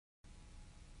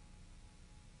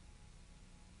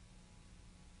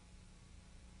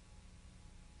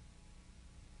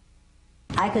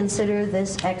I consider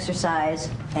this exercise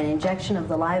an injection of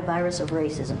the live virus of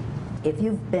racism. If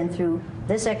you've been through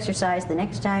this exercise, the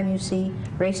next time you see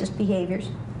racist behaviors,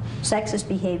 sexist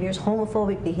behaviors,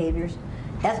 homophobic behaviors,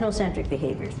 ethnocentric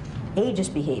behaviors,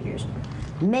 ageist behaviors,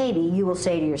 maybe you will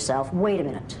say to yourself, wait a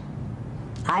minute,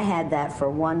 I had that for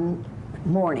one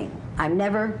morning. I'm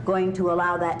never going to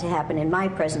allow that to happen in my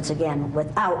presence again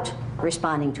without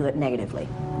responding to it negatively.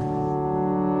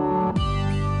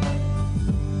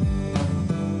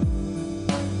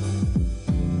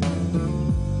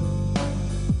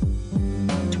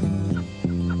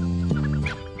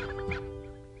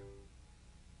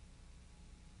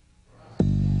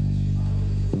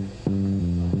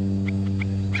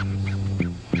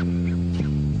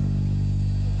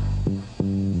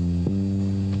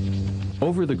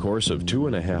 Over the course of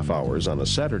 2.5 hours on a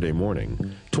Saturday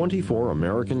morning, 24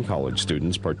 American college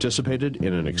students participated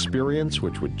in an experience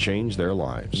which would change their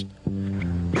lives.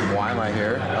 Why am I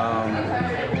here?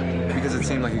 Because it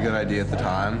seemed like a good idea at the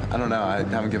time. I don't know, I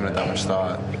haven't given it that much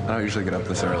thought. I don't usually get up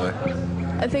this early.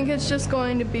 I think it's just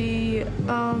going to be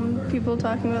people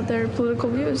talking about their political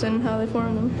views and how they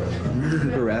form them.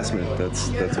 Harassment, that's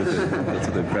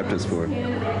what they prepped us for.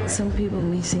 Some people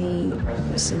may say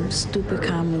some stupid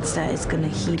comments that is going to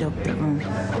heat up the room.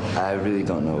 I really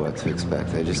don't know what to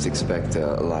expect. I just expect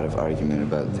a lot of argument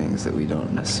about things that we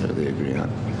don't necessarily agree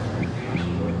on.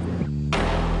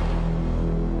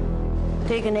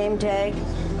 Take a name tag,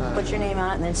 put your name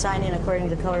on it, and then sign in according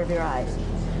to the color of your eyes.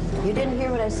 You didn't hear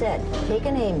what I said. Take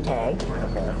a name tag,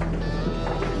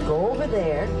 go over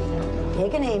there,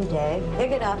 take a name tag,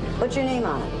 pick it up, put your name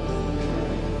on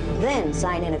it. Then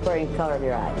sign in according to the color of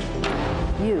your eyes.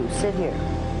 You, sit here.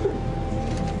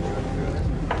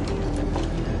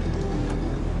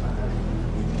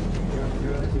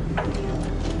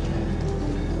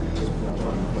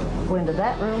 Go into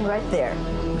that room right there.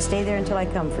 Stay there until I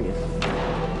come for you.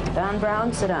 Don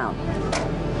Brown, sit down.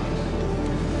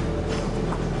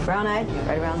 Brown-eyed,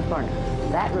 right around the corner.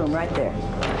 That room right there.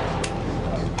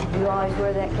 You always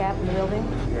wear that cap in the building?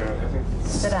 Yeah.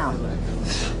 Sit down.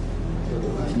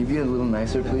 Can you be a little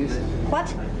nicer, please?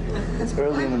 What? It's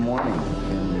early in the morning,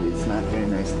 and it's not very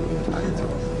nice to be talking to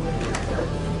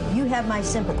us. You have my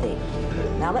sympathy.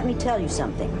 Now let me tell you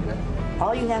something.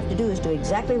 All you have to do is do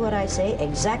exactly what I say,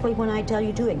 exactly when I tell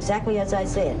you to, exactly as I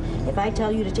say it. If I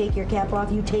tell you to take your cap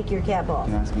off, you take your cap off.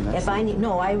 Can you ask me nicely? If I need,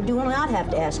 no, I do not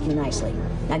have to ask you nicely.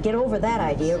 Now get over that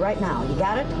idea right now. You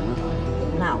got it?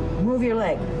 Now, move your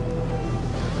leg.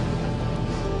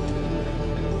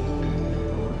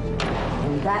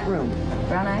 In that room.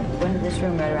 Brown eye, go into this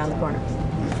room right around the corner.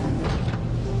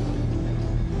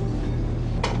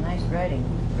 Nice writing.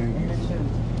 In this room.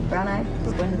 Brown eye,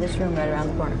 go into this room right around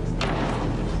the corner.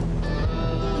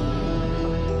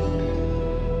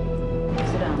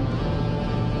 Sit down.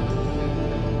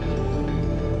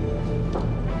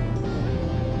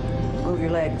 Move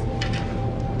your leg.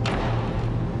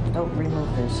 Don't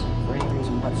remove this for any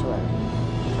reason whatsoever.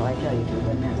 So I tell you to,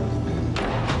 but never.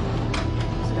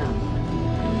 Sit down.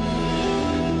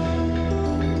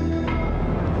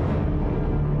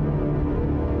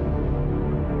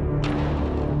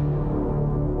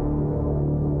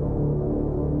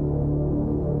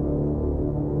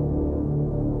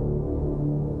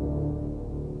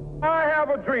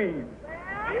 Dream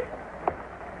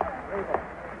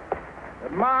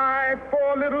that my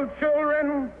 4 little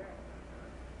children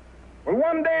will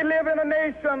one day live in a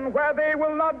nation where they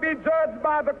will not be judged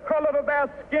by the color of their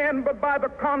skin, but by the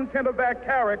content of their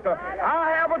character.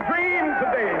 I have a dream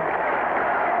today.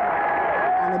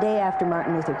 On the day after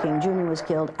Martin Luther King Jr. was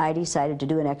killed, I decided to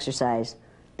do an exercise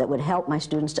that would help my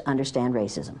students to understand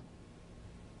racism.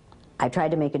 I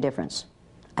tried to make a difference.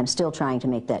 I'm still trying to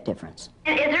make that difference.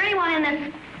 Is there anyone in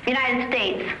this United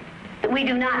States that we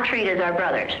do not treat as our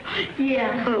brothers?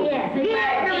 Yeah. Who? Yeah.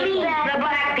 The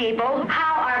black people.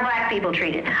 How are black people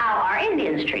treated? How are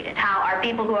Indians treated? How are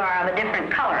people who are of a different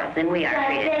color than we are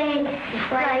treated? They're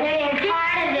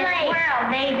part of this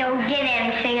world. They don't get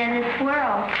anything in this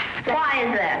world. Why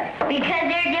is that? Because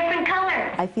they're different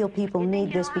colors. I feel people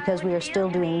need this because we are still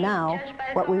doing now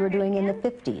what we were doing in the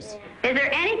 50s. Is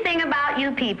there anything about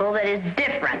you people that is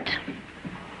different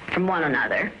from one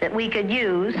another that we could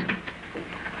use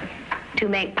to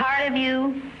make part of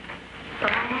you?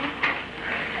 Like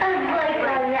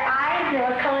the eyes, or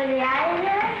what color the eyes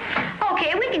are?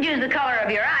 Okay, we could use the color of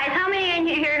your eyes. How many in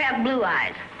here have blue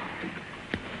eyes?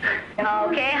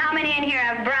 Okay, how many in here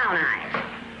have brown eyes?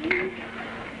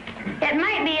 It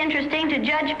might be interesting to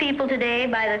judge people today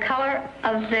by the color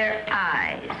of their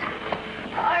eyes.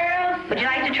 Would you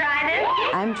like to try this?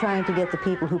 I'm trying to get the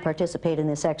people who participate in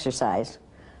this exercise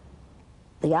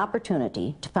the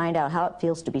opportunity to find out how it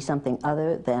feels to be something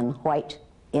other than white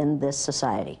in this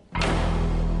society.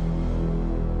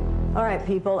 All right,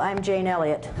 people, I'm Jane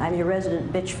Elliott. I'm your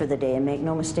resident bitch for the day, and make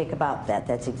no mistake about that.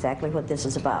 That's exactly what this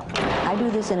is about. I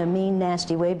do this in a mean,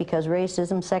 nasty way because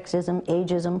racism, sexism,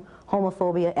 ageism,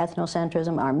 homophobia,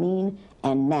 ethnocentrism are mean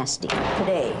and nasty.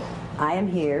 Today, I am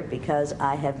here because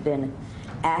I have been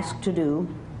asked to do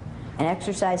an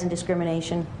exercise in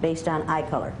discrimination based on eye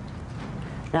color.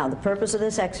 Now, the purpose of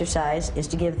this exercise is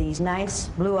to give these nice,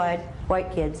 blue-eyed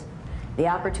white kids the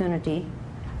opportunity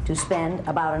to spend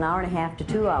about an hour and a half to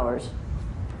 2 hours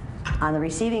on the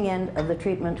receiving end of the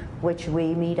treatment which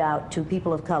we mete out to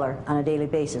people of color on a daily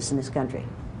basis in this country.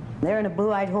 They're in a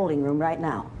blue-eyed holding room right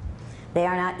now. They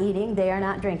are not eating, they are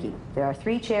not drinking. There are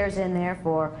 3 chairs in there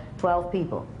for 12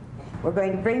 people. We're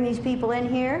going to bring these people in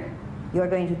here. You're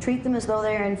going to treat them as though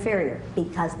they're inferior,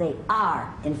 because they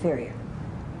are inferior.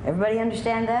 Everybody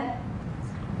understand that?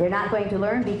 They're not going to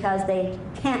learn because they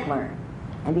can't learn,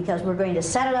 and because we're going to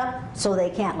set it up so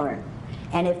they can't learn.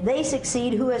 And if they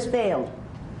succeed, who has failed?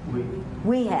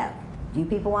 We have. Do you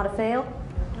people want to fail?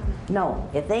 No.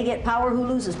 If they get power, who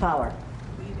loses power?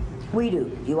 We do.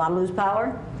 Do you want to lose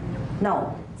power?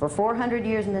 No. For 400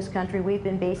 years in this country, we've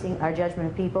been basing our judgment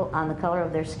of people on the color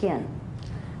of their skin.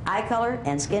 Eye color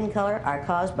and skin color are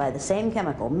caused by the same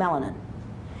chemical, melanin.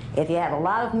 If you have a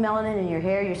lot of melanin in your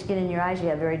hair, your skin, and your eyes, you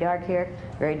have very dark hair,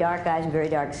 very dark eyes, and very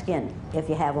dark skin. If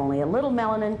you have only a little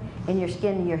melanin in your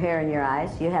skin, your hair, and your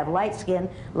eyes, you have light skin,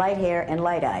 light hair, and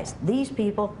light eyes. These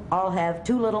people all have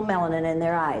too little melanin in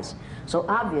their eyes. So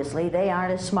obviously, they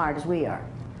aren't as smart as we are.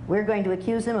 We're going to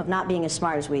accuse them of not being as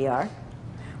smart as we are.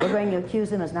 We're going to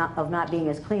accuse them of not being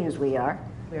as clean as we are.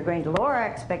 We're going to lower our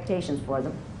expectations for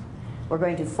them. We're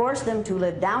going to force them to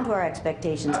live down to our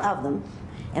expectations of them.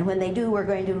 And when they do, we're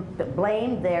going to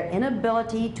blame their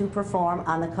inability to perform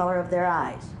on the color of their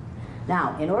eyes.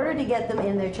 Now, in order to get them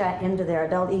into their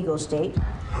adult ego state,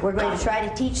 we're going to try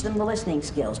to teach them the listening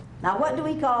skills. Now, what do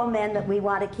we call men that we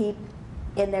want to keep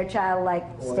in their childlike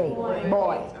state?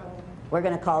 Boy. We're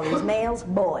going to call these males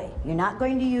boy. You're not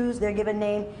going to use their given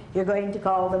name. You're going to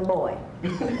call them boy.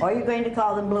 Or you're going to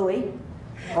call them bluey.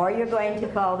 Or you're going to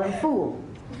call them fool.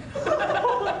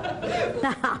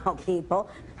 Now, people,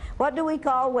 what do we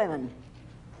call women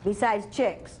besides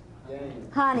chicks?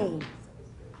 Honey,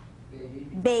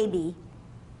 baby,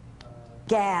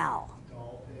 gal,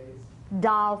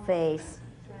 doll face,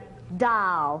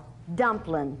 doll,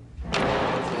 dumpling.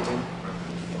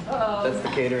 That's the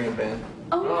catering band.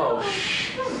 Oh.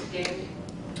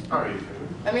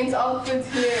 That means all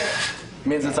food's here.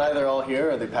 Means it's either all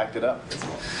here or they packed it up.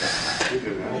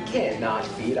 You can't not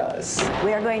feed us.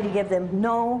 We are going to give them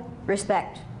no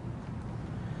respect.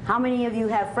 How many of you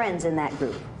have friends in that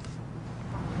group?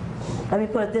 Let me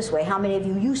put it this way. How many of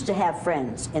you used to have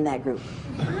friends in that group?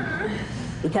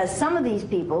 Because some of these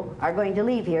people are going to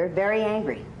leave here very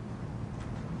angry.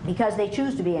 Because they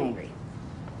choose to be angry.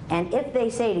 And if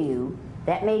they say to you,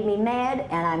 that made me mad,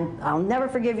 and I'll never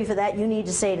forgive you for that, you need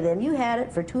to say to them, you had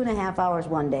it for 2.5 hours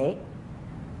one day.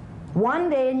 One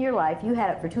day in your life, you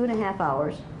had it for 2.5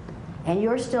 hours, and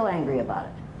you're still angry about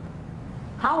it.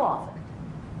 How often?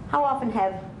 How often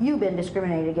have you been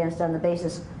discriminated against on the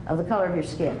basis of the color of your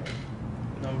skin?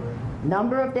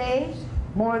 Number of days?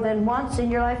 More than once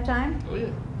in your lifetime? Oh, yeah.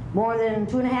 More than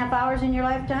 2.5 hours in your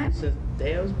lifetime? Since the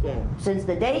day I was born. Since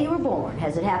the day you were born.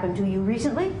 Has it happened to you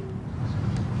recently?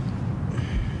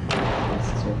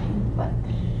 What?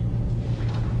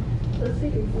 Let's see,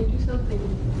 can we do something?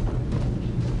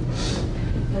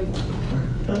 Like,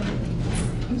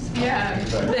 yeah,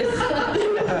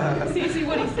 this. See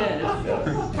what he says.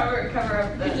 Cover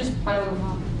up the, just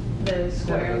the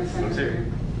square.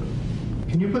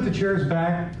 Can you put the chairs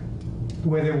back the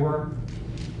way they were?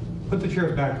 Put the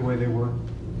chairs back the way they were.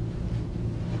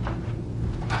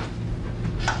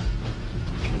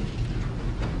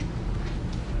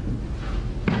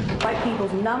 White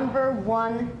people's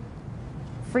 #1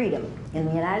 freedom in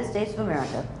the United States of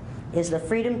America is the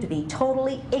freedom to be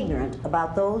totally ignorant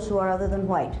about those who are other than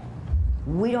white.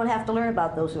 We don't have to learn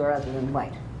about those who are other than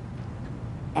white.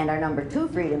 And our #2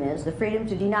 freedom is the freedom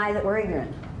to deny that we're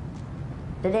ignorant.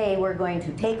 Today, we're going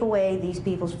to take away these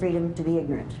people's freedom to be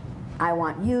ignorant. I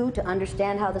want you to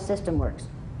understand how the system works.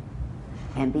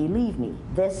 And believe me,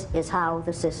 this is how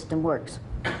the system works.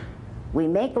 We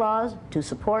make laws to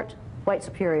support white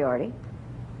superiority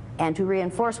and to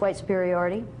reinforce white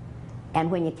superiority, and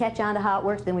when you catch on to how it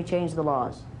works, then we change the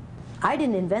laws. I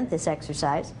didn't invent this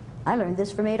exercise. I learned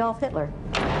this from Adolf Hitler.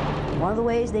 One of the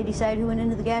ways they decided who went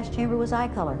into the gas chamber was eye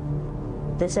color.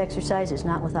 This exercise is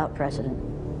not without precedent.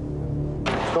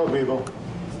 Let's go, people.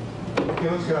 Okay,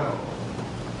 let's go.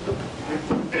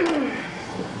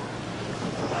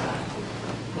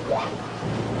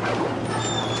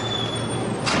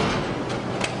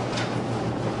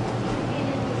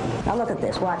 Now look at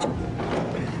this, watch him.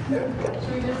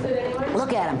 Should we just sit anywhere?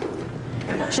 Look at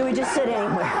him. Should we just sit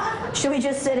anywhere? Should we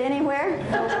just sit anywhere?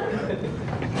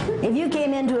 If you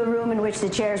came into a room in which the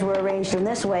chairs were arranged in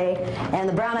this way, and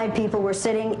the brown-eyed people were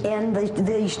sitting in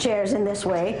these chairs in this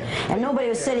way, and nobody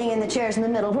was sitting in the chairs in the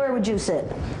middle, where would you sit?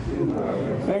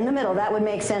 In the middle. That would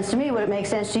make sense to me. Would it make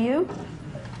sense to you?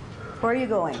 Where are you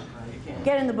going?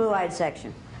 Get in the blue-eyed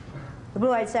section. The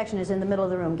blue-eyed section is in the middle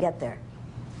of the room. Get there.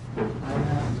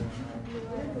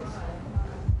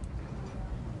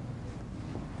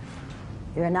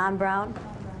 You're a non-brown?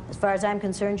 As far as I'm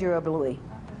concerned, you're a bluey.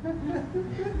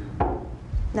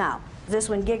 Now, is this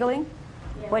one giggling?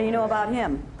 What do you know about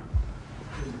him?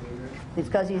 It's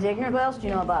because he's ignorant? What else do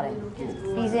you know about him?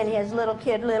 He's in his little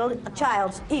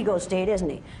child's ego state, isn't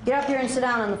he? Get up here and sit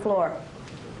down on the floor.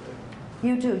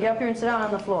 You too, get up here and sit down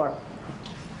on the floor.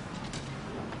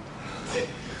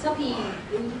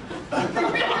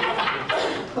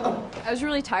 I was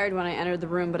really tired when I entered the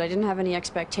room, but I didn't have any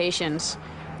expectations.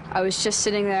 I was just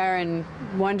sitting there and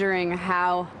wondering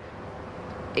how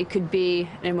it could be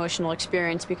an emotional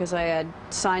experience because I had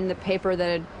signed the paper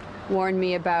that had warned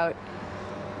me about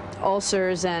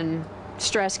ulcers and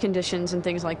stress conditions and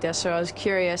things like this, so I was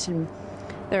curious, and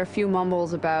there were a few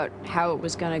mumbles about how it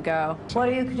was going to go. What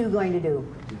are you two going to do?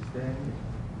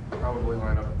 Probably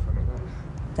line up in front of them.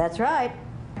 That's right.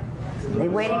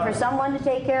 They're waiting for someone to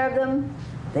take care of them.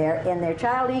 They're in their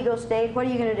child ego state. What are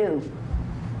you going to do?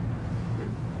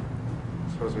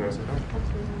 Suppose we sit down.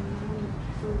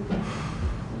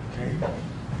 Okay.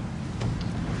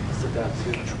 Sit down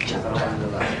too. I don't want the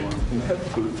last one. You have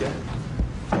food yet?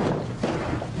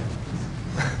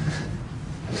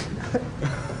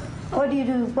 What do you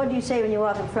do? What do you say when you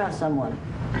walk in front of someone?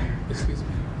 Excuse me.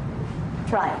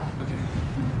 Try it. Okay.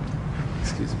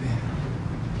 Excuse me.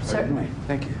 Certainly.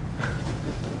 Thank you.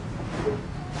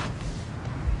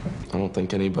 I don't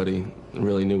think anybody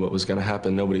really knew what was going to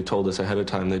happen. Nobody told us ahead of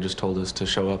time. They just told us to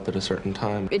show up at a certain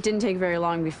time. It didn't take very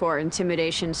long before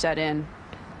intimidation set in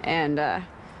and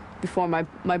before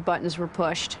my buttons were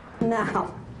pushed.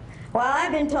 Now, while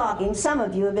I've been talking, some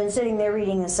of you have been sitting there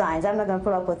reading the signs. I'm not going to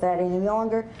put up with that any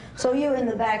longer. So you in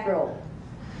the back row,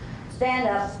 stand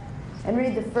up and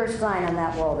read the first sign on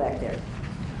that wall back there.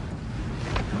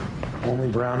 Only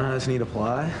brown eyes need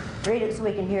apply? Read it so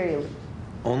we can hear you.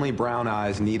 Only brown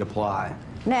eyes need apply.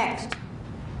 Next.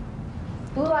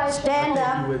 Stand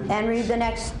up and read the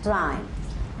next sign.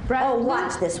 Oh,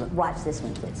 watch this one. Watch this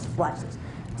one, kids. Watch this.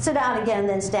 Sit down again,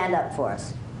 then stand up for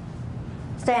us.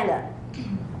 Stand up.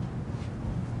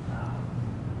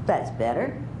 That's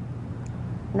better.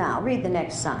 Now, read the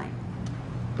next sign.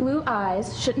 Blue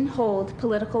eyes shouldn't hold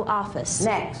political office.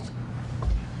 Next.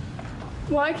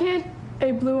 Why can't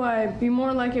a blue eye be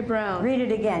more like a brown? Read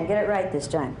it again. Get it right this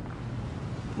time.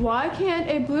 Why can't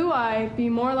a blue eye be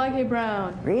more like a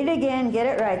brown? Read it again. Get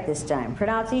it right this time.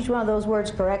 Pronounce each one of those words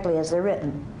correctly as they're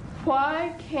written.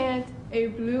 Why can't a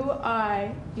blue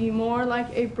eye be more like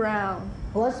a brown?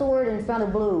 What's the word in front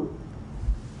of blue?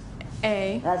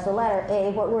 A. That's the letter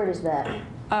A. What word is that?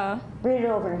 Read it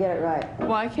over and get it right.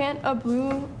 Why can't a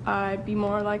blue eye be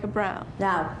more like a brown?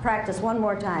 Now, practice one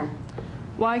more time.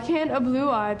 Why can't a blue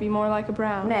eye be more like a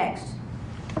brown? Next.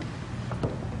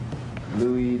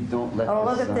 Louis, don't let Oh,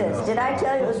 look at this. Did I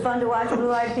tell you it was fun to watch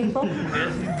blue-eyed people?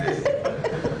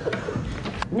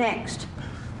 Next.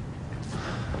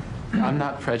 I'm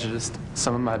not prejudiced.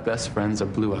 Some of my best friends are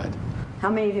blue-eyed. How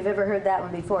many of you have ever heard that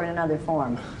one before in another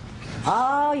form?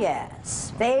 Oh,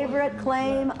 yes. Favorite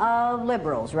claim of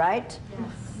liberals, right?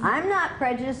 Yes. I'm not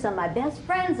prejudiced. Some of my best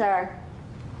friends are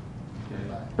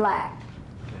black.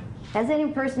 Has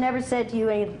any person ever said to you,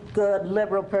 any good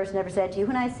liberal person ever said to you,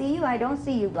 when I see you, I don't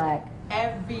see you black?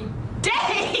 Every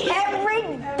day!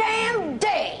 Every damn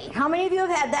day! How many of you have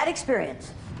had that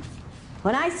experience?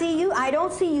 When I see you, I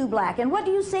don't see you black. And what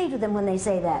do you say to them when they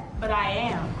say that? But I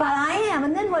am. But I am.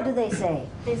 And then what do they say?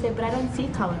 They say, but I don't see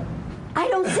color. I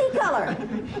don't see color.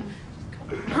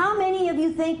 How many of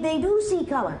you think they do see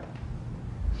color?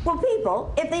 Well,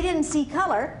 people, if they didn't see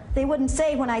color, they wouldn't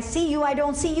say, when I see you, I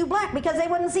don't see you black, because they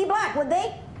wouldn't see black, would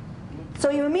they? So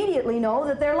you immediately know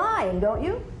that they're lying, don't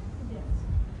you?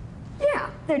 Yes.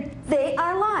 Yeah, they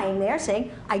are lying. They're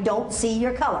saying, I don't see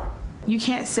your color. You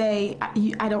can't say,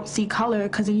 I don't see color,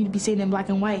 because then you'd be saying in black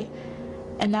and white.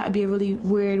 And that would be a really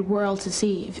weird world to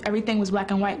see. If everything was black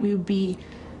and white, we would be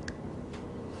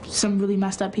some really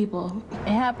messed up people. It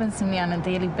happens to me on a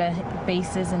daily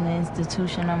basis in the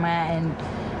institution I'm at,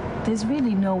 and There's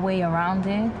really no way around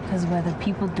it, because whether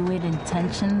people do it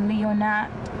intentionally or not,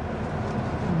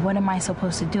 what am I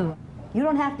supposed to do? You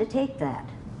don't have to take that.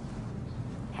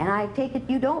 And I take it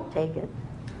you don't take it.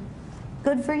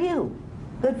 Good for you.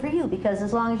 Good for you, because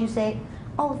as long as you say,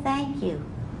 oh, thank you.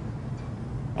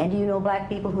 And do you know black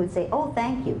people who would say, oh,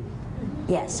 thank you?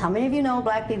 Yes. How many of you know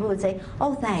black people who would say,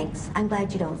 oh, thanks. I'm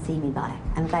glad you don't see me black.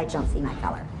 I'm glad you don't see my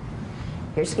color.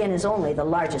 Your skin is only the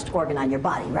largest organ on your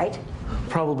body, right?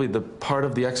 Probably the part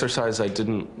of the exercise I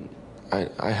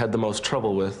had the most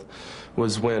trouble with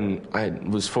was when I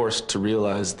was forced to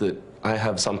realize that I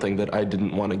have something that I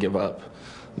didn't want to give up,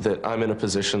 that I'm in a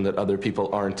position that other people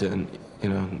aren't in. You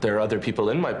know, there are other people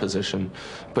in my position,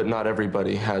 but not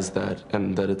everybody has that,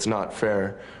 and that it's not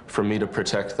fair for me to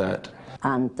protect that.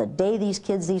 On the day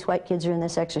these white kids are in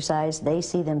this exercise, they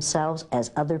see themselves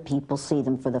as other people see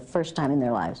them for the first time in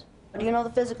their lives. Do you know the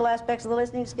physical aspects of the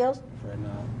listening skills? Afraid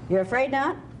not. You're afraid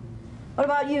not? What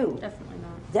about you? Definitely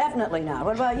not. Definitely not.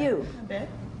 What about you? A bit.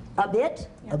 A bit?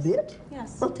 Yes. A bit?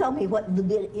 Yes. Well, tell me what the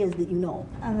bit is that you know.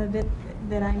 The bit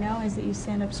that I know is that you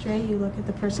stand up straight, you look at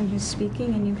the person who's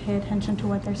speaking, and you pay attention to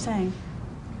what they're saying.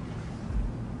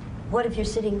 What if you're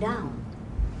sitting down?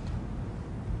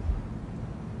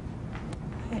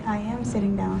 I am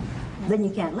sitting down. Then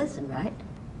you can't listen, right?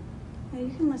 No, you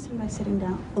can listen by sitting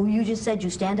down. Oh, you just said you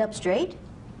stand up straight?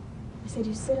 I said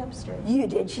you sit up straight.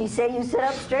 Did she say you sit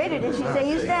up straight, or did she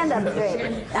say you stand up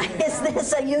straight? Is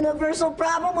this a universal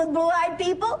problem with blue-eyed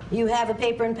people? You have a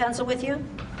paper and pencil with you?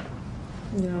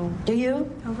 No. Do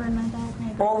you? Over in my bag,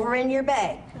 maybe. Over in your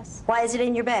bag? Yes. Why is it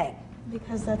in your bag?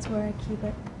 Because that's where I keep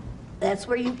it. That's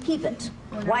where you keep it.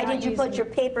 When I'm Why not did you put using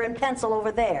your paper and pencil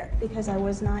over there? Because I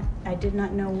did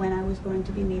not know when I was going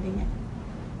to be needing it.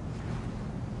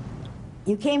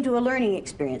 You came to a learning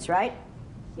experience, right?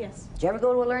 Yes. Did you ever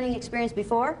go to a learning experience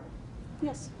before?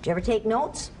 Yes. Did you ever take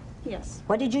notes? Yes.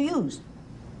 What did you use?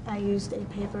 I used a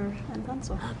paper and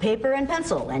pencil. Paper and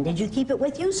pencil. And did you keep it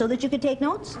with you so that you could take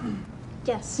notes?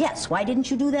 Yes. Yes. Why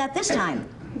didn't you do that this time?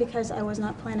 Because I was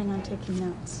not planning on taking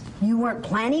notes. You weren't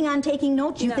planning on taking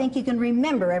notes? You No. think you can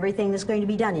remember everything that's going to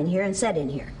be done in here and said in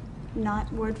here?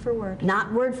 Not word for word.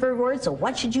 Not word for word, so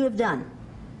what should you have done?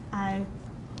 I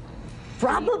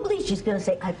Probably, she's going to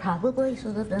say, I probably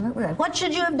should have done it right. What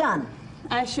should you have done?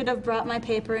 I should have brought my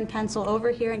paper and pencil over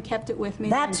here and kept it with me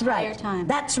That's the entire right. time.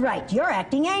 That's right. You're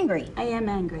acting angry. I am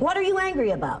angry. What are you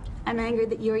angry about? I'm angry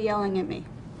that you're yelling at me.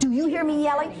 Do you hear me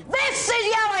yelling? This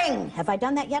is yelling! Have I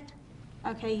done that yet?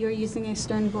 Okay, you're using a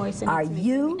stern voice and it's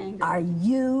making me angry. Are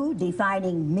you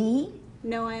defining me?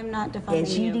 No, I am not defining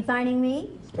Is she you. defining me?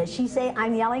 Does she say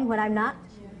I'm yelling when I'm not?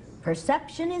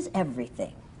 Perception is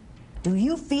everything. Do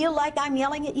you feel like I'm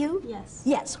yelling at you? Yes.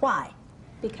 Yes, why?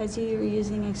 Because you're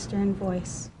using a stern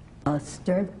voice. A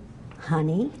stern...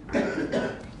 Honey,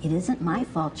 it isn't my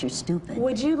fault you're stupid.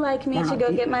 Would you like me to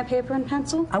go get my paper and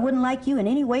pencil? I wouldn't like you in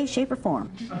any way, shape, or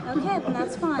form. Okay, then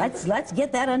that's fine. Let's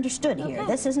get that understood here. Okay.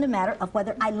 This isn't a matter of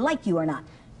whether I like you or not.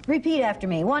 Repeat after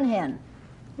me. One hen.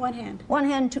 One hand. One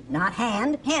hen, two... Not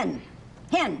hand. Hen.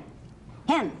 Hen.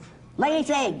 Hen. Lays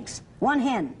eggs. One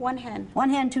hen. One hen. One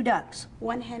hen, two ducks.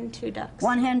 One hen, two ducks.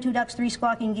 One hen, two ducks, three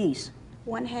squawking geese.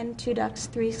 One hen, two ducks,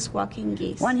 three squawking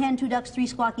geese. One hen, two ducks, three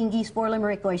squawking geese, four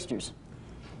limerick oysters.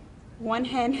 One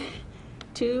hen,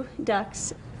 two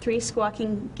ducks, three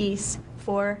squawking geese,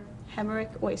 four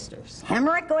Hemerick oysters.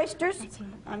 Hemerick oysters?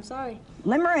 I'm sorry.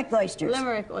 Limerick oysters.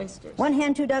 Limerick oysters. One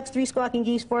hen, two ducks, three squawking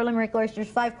geese, four limerick oysters,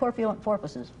 five corpulent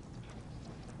porpoises.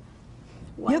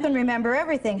 You can remember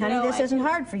everything, honey. No, this I isn't can't.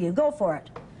 hard for you. Go for it.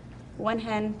 One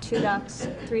hen, two ducks,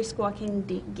 three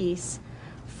squawking geese,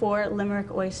 four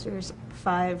Limerick oysters,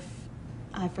 five,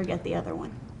 I forget the other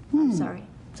one. Sorry.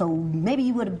 So maybe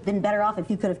you would have been better off if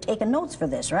you could have taken notes for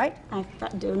this, right? I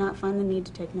do not find the need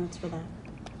to take notes for that.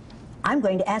 I'm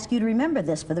going to ask you to remember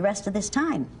this for the rest of this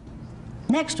time.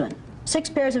 Next one. 6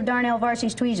 pairs of Darnell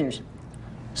Varsies tweezers.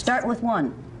 Start with 1.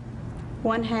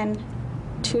 One hen,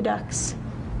 two ducks,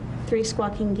 three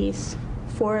squawking geese,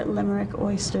 four Limerick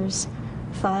oysters,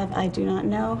 5, I do not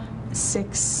know,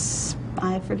 6,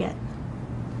 I forget.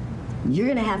 You're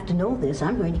going to have to know this.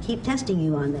 I'm going to keep testing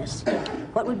you on this.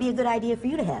 What would be a good idea for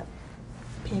you to have?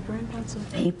 Paper and pencil.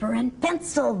 Paper and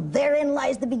pencil. Therein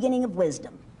lies the beginning of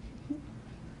wisdom.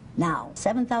 Now,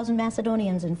 7,000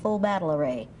 Macedonians in full battle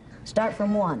array. Start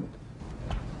from 1.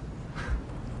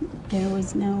 There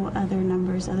was no other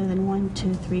numbers other than 1,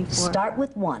 2, 3, 4. Start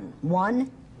with 1.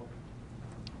 1.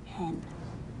 Hen.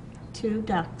 2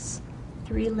 ducks.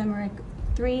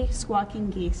 3 squawking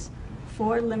geese.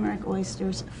 4 Limerick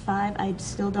oysters. 5, I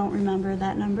still don't remember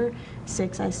that number.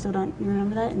 6, I still don't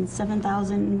remember that. And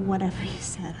 7,000, whatever you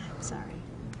said. I'm sorry.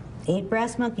 8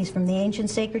 brass monkeys from the ancient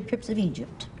sacred crypts of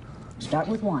Egypt. Start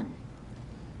with 1.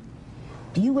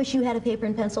 Do you wish you had a paper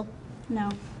and pencil? No.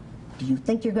 Do you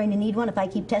think you're going to need one if I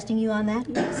keep testing you on that?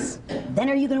 Yes. Then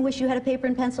are you going to wish you had a paper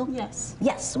and pencil? Yes.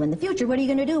 Yes. So in the future, what are you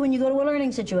going to do when you go to a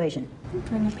learning situation?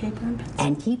 Bring a paper and pencil.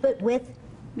 And keep it with?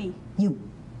 Me. You.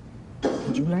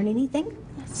 Did you learn anything?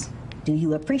 Yes. Do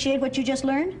you appreciate what you just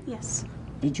learned? Yes.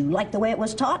 Did you like the way it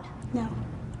was taught? No.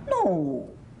 No.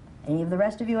 Any of the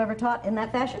rest of you ever taught in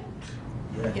that fashion?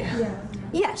 Yeah.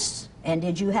 Yes. And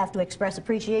did you have to express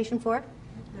appreciation for it?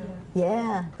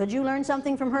 Yeah. Could you learn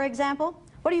something from her example?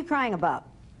 What are you crying about?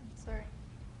 Sorry.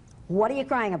 What are you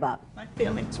crying about? My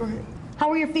feelings were hurt. How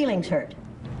were your feelings hurt?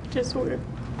 Just weird.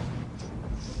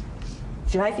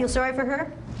 Should I feel sorry for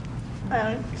her?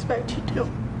 I don't expect you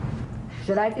to.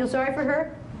 Should I feel sorry for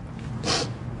her?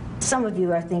 Some of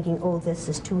you are thinking, oh, this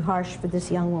is too harsh for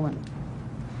this young woman.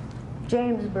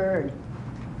 James Byrd,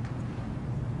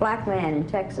 black man in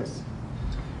Texas,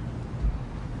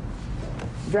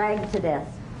 dragged to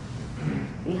death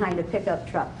behind a pickup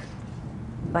truck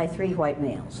by 3 white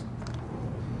males.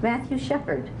 Matthew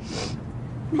Shepard,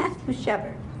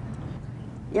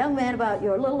 young man about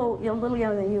you're a little younger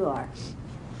than you are,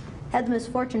 had the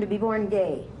misfortune to be born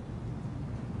gay,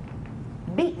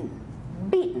 beaten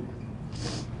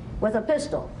with a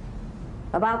pistol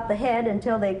about the head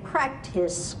until they cracked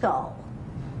his skull.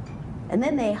 And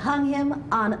then they hung him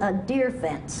on a deer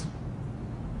fence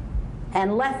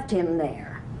and left him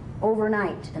there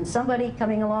overnight. And somebody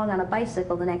coming along on a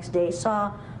bicycle the next day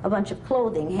saw a bunch of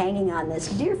clothing hanging on this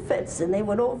deer fence, and they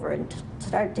went over and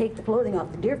started to take the clothing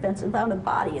off the deer fence and found a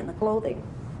body in the clothing.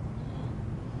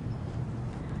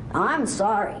 Now, I'm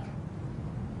sorry,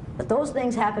 but those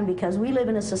things happen because we live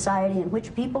in a society in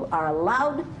which people are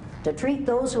allowed to treat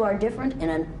those who are different in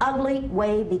an ugly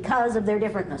way because of their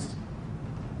differentness.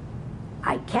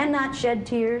 I cannot shed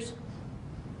tears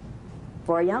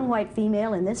for a young white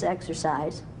female in this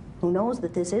exercise who knows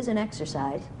that this is an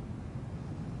exercise,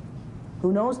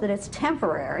 who knows that it's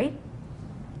temporary,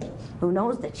 who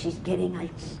knows that she's getting a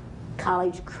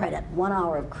college credit, 1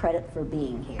 hour of credit for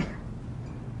being here.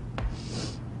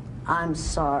 I'm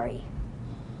sorry.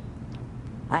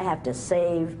 I have to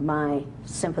save my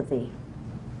sympathy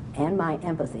and my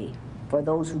empathy for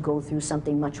those who go through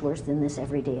something much worse than this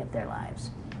every day of their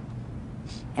lives.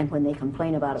 And when they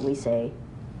complain about it, we say,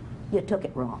 you took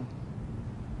it wrong.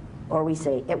 Or we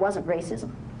say, it wasn't racism.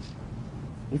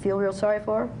 You feel real sorry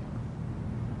for her?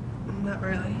 Not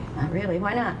really. Not really.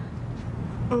 Why not?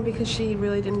 Well, because she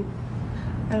really didn't.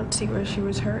 I don't see where she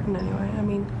was hurt in any way. I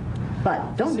mean.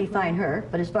 But don't define her.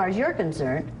 But as far as you're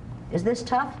concerned, is this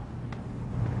tough?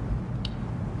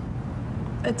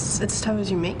 It's tough as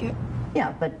you make it.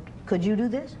 Yeah, but could you do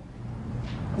this?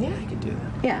 Yeah, I could do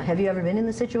that. Yeah. Have you ever been in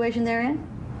the situation they're in?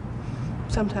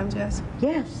 Sometimes, yes.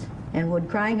 Yes. And would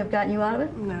crying have gotten you out of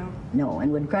it? No. No.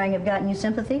 And would crying have gotten you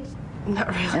sympathy? Not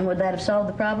really. And would that have solved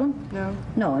the problem? No.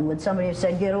 No. And would somebody have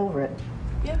said, get over it?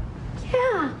 Yeah.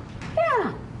 Yeah.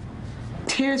 Yeah.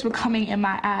 Tears were coming in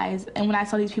my eyes, and when I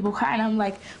saw these people crying, I'm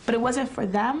like, but it wasn't for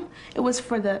them. It was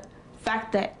for the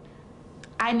fact that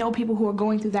I know people who are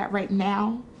going through that right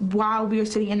now while we are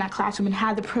sitting in that classroom and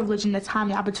had the privilege and the time,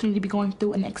 the opportunity to be going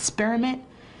through an experiment,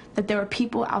 that there are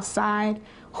people outside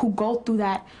who go through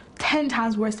that 10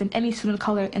 times worse than any student of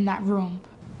color in that room.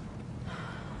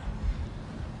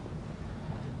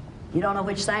 You don't know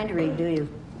which sign to read, do you?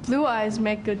 Blue eyes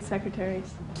make good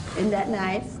secretaries. Isn't that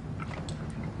nice?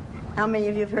 How many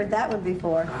of you have heard that one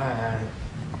before?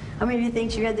 How many of you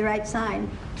think she read the right sign?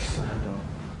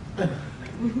 I don't.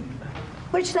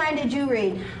 Which sign did you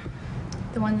read?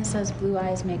 The one that says blue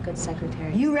eyes make good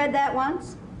secretaries. You read that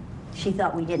once? She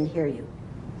thought we didn't hear you.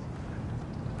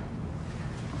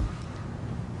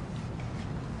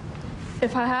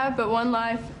 If I have but one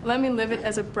life, let me live it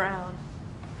as a brown.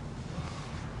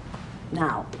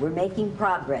 Now, we're making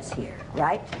progress here,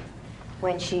 right?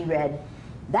 When she read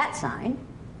that sign,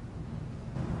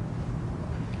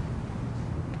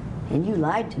 and you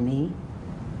lied to me.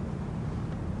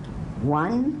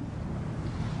 1,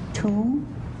 2,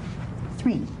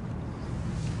 3.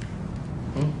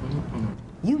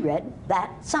 You read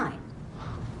that sign.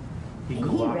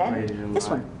 And he read this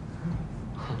one.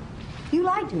 You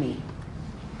lied to me.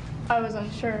 I was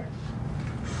unsure.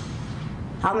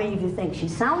 How many of you think she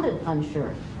sounded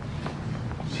unsure?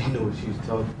 She knew what she was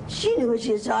talking about. She knew what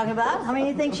she was talking about. How many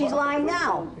of you think she's lying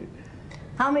now?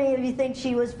 How many of you think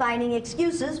she was finding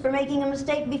excuses for making a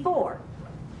mistake before?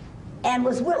 And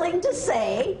was willing to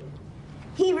say,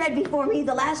 he read before me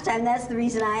the last time, that's the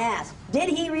reason I asked. Did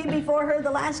he read before her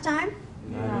the last time?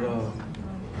 Not at all.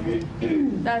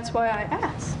 That's why I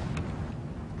asked.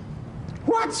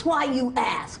 What's why you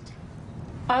asked?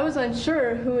 I was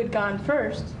unsure who had gone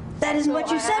first. That isn't So what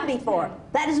you I said asked before. him.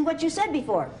 That isn't what you said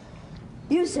before.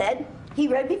 You said he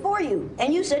read before you.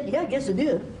 And you said, yeah, I guess I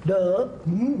did. Duh.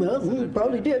 Well,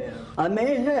 probably did. I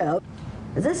may have.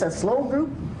 Is this a slow group?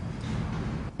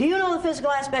 Do you know the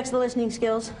physical aspects of the listening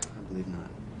skills? I believe not.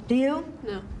 Do you?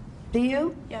 No. Do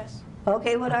you? Yes.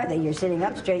 Okay, what are they? You're sitting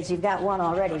up straight, so you've got one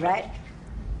already, right?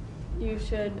 You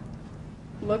should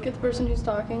look at the person who's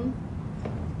talking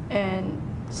and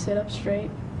sit up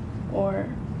straight or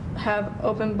have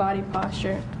open body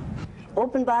posture.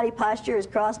 Open body posture is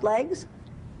crossed legs?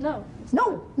 No.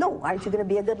 No, no. Aren't you going to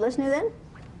be a good listener then?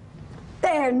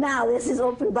 There, now, this is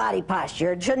open body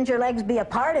posture. Shouldn't your legs be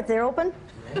apart if they're open?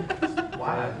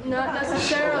 Why? Not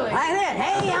necessarily. I did.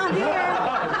 Hey, I'm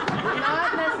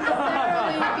Not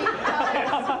necessarily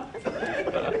because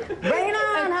Bring it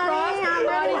on, honey. I'm ready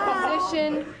body now.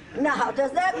 position. Now,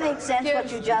 does that make sense,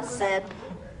 what you just said?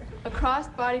 A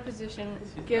crossed body position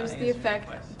gives the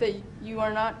effect that you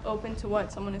are not open to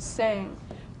what someone is saying.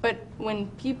 But when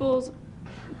people's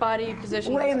body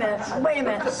position... Wait a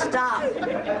minute, stop.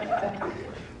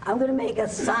 I'm going to make a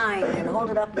sign and hold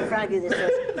it up in front of you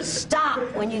that says, stop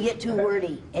when you get too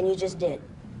wordy, and you just did.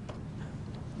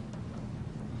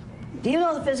 Do you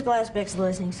know the physical aspects of the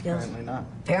listening skills? Apparently not.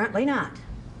 Apparently not.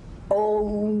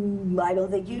 Oh, I don't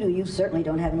think you do. You certainly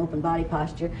don't have an open body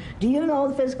posture. Do you know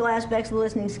the physical aspects of the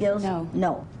listening skills? No.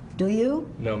 No. Do you?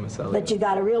 No, Miss Elliott. But you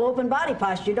got a real open body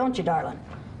posture, don't you, darling?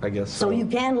 I guess so. So you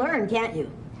can learn, can't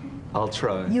you? I'll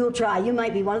try. You'll try. You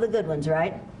might be one of the good ones,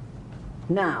 right?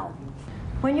 Now,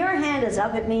 when your hand is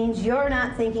up, it means you're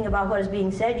not thinking about what is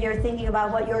being said. You're thinking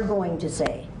about what you're going to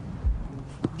say.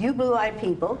 You blue-eyed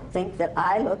people think that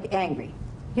I look angry.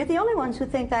 You're the only ones who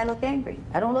think I look angry.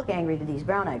 I don't look angry to these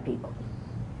brown-eyed people.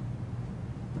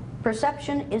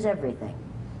 Perception is everything.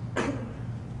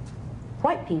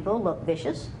 White people look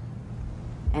vicious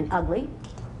and ugly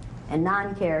and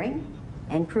non-caring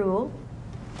and cruel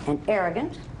and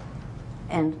arrogant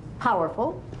and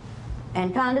powerful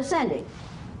and condescending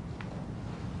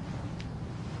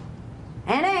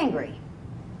and angry.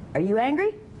 Are you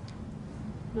angry?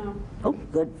 No. Oh,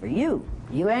 good for you.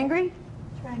 You angry?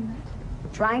 Trying not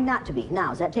to. Trying not to be. Now,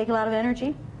 does that take a lot of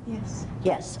energy? Yes.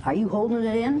 Yes. Are you holding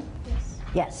it in? Yes.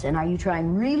 Yes. And are you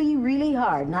trying really, really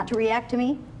hard not to react to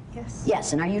me? Yes.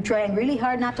 Yes. And are you trying really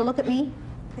hard not to look at me?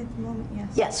 At the moment, yes.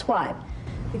 Yes. Why?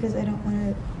 Because I don't want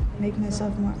to make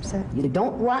myself more upset. You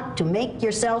don't want to make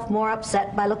yourself more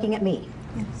upset by looking at me.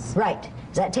 Yes. Right.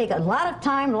 Does that take a lot of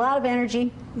time, a lot of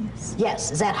energy? Yes.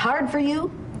 Yes. Is that hard for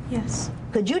you? Yes.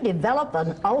 Could you develop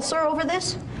an ulcer over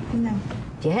this? No.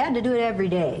 If you had to do it every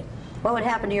day, what would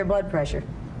happen to your blood pressure?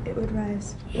 It would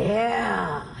rise.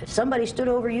 Yeah. If somebody stood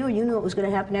over you and you knew it was going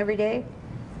to happen every day,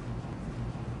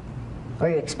 or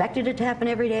you expected it to happen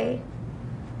every day,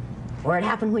 or it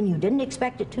happened when you didn't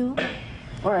expect it to,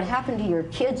 or it happened to your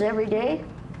kids every day,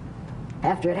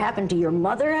 after it happened to your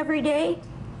mother every day.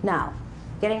 Now,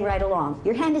 getting right along,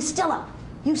 your hand is still up.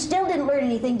 You still didn't learn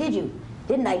anything, did you?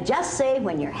 Didn't I just say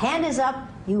when your hand is up,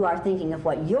 you are thinking of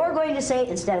what you're going to say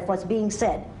instead of what's being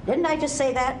said? Didn't I just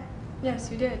say that? Yes,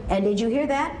 you did. And did you hear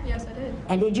that? Yes, I did.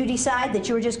 And did you decide that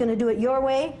you were just going to do it your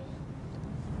way?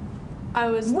 I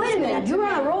was. Wait a minute, you were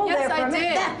on a roll yes, there for I a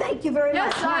minute. did. Thank you very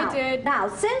yes, much. Yes, I did. Now,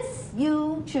 since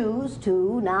you choose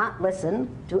to not listen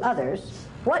to others,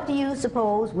 what do you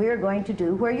suppose we're going to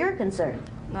do where you're concerned?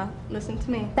 Not listen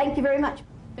to me. Thank you very much.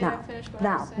 May I finish what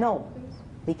I was saying, no, please?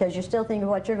 because you're still thinking of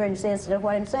what you're going to say instead of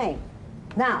what I'm saying.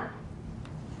 Now,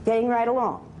 getting right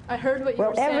along. I heard what you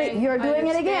were saying. You're doing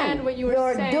it again. What you were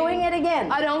you're saying. doing it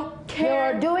again. I don't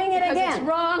care. You're doing it because again. It's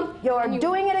wrong. You're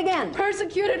doing it again.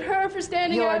 Persecuted her for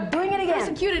standing out. You're doing it again.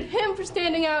 Persecuted him for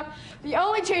standing out. The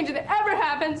only change that ever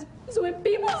happens is when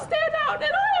people stand out,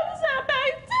 and I have sat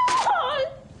back too long.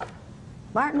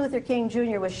 Martin Luther King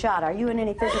Jr. was shot. Are you in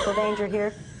any physical danger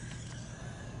here?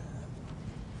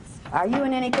 Are you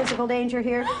in any physical danger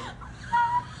here?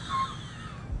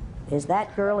 Is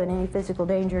that girl in any physical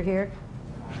danger here?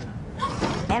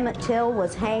 Emmett Till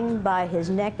was hanged by his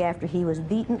neck after he was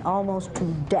beaten almost to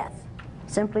death,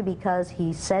 simply because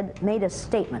he made a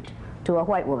statement to a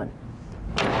white woman.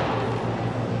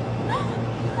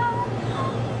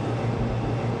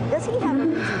 Does he have a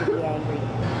reason to be angry?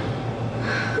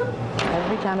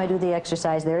 Every time I do the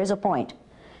exercise, there is a point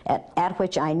at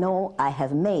which I know I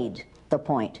have made the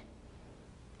point.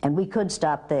 And we could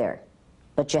stop there,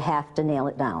 but you have to nail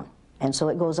it down. And so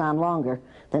it goes on longer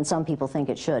than some people think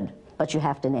it should, but you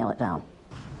have to nail it down.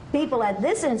 People at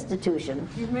this institution...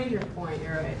 You've made your point,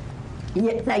 you're right.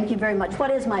 Yeah, thank you very much.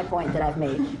 What is my point that I've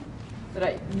made?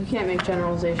 That you can't make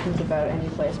generalizations about any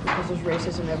place because there's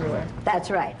racism everywhere. That's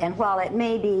right. And while it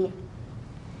may be...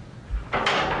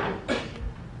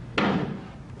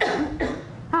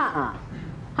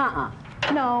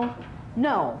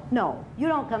 No. You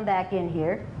don't come back in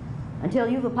here until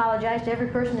you've apologized to every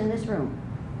person in this room.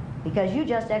 Because you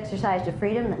just exercised a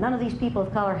freedom that none of these people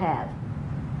of color have.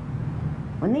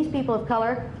 When these people of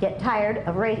color get tired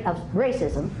of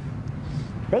racism,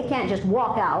 they can't just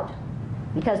walk out,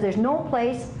 because there's no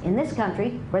place in this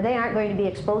country where they aren't going to be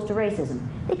exposed to racism.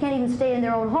 They can't even stay in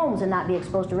their own homes and not be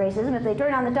exposed to racism if they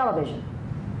turn on the television.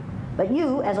 But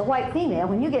you, as a white female,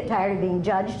 when you get tired of being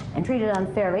judged and treated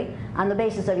unfairly on the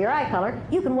basis of your eye color,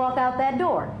 you can walk out that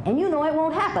door, and you know it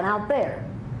won't happen out there.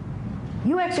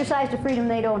 You exercised a freedom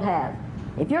they don't have.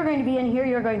 If you're going to be in here,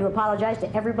 you're going to apologize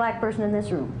to every black person in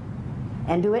this room.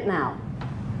 And do it now.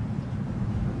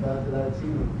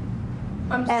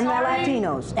 I'm and sorry, the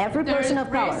Latinos, every person of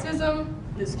color. Racism,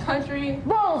 this country.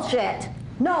 Bullshit!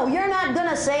 No, you're not going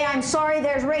to say, I'm sorry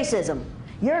there's racism.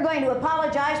 You're going to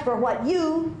apologize for what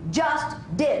you just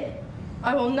did.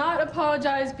 I will not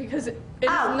apologize because it is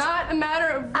not a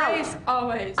matter of race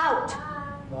always. Out.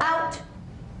 Out.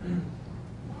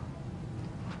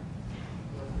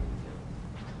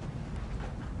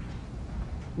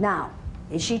 Now,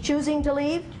 is she choosing to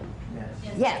leave?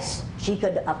 Yes. Yes. She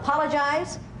could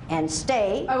apologize and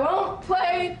stay. I won't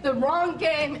play the wrong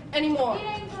game anymore. It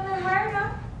ain't gonna hurt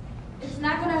her. It's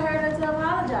not gonna hurt her to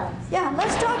apologize. Yeah,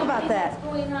 let's talk about that. What's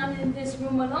going on in this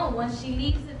room alone? Once she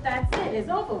leaves it, that's it. It's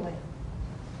over with.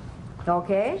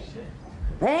 Okay.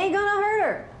 That ain't gonna hurt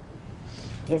her.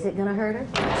 Is it gonna hurt her?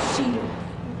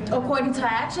 She, according to her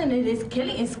action, it's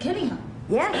killing her.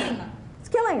 Yes. It's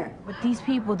killing her. But these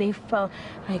people, they felt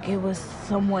like it was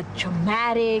somewhat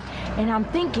traumatic. And I'm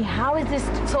thinking, how is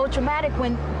this so traumatic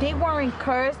when they weren't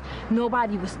cursed?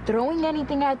 Nobody was throwing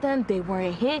anything at them. They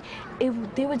weren't hit.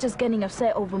 They were just getting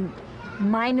upset over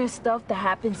minor stuff that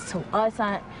happens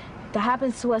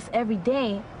to us every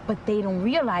day, but they don't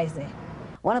realize it.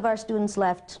 One of our students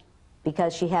left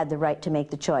because she had the right to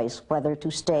make the choice whether to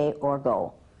stay or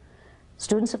go.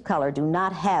 Students of color do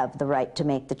not have the right to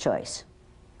make the choice.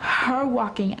 Her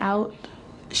walking out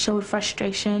showed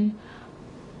frustration,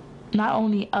 not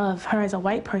only of her as a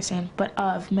white person, but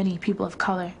of many people of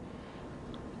color.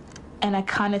 And I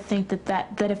kind of think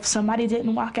that if somebody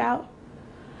didn't walk out,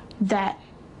 that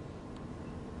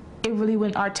it really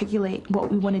wouldn't articulate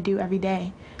what we want to do every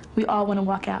day. We all want to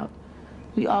walk out.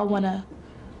 We all want to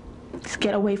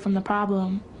get away from the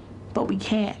problem, but we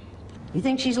can't. You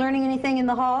think she's learning anything in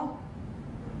the hall?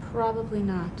 Probably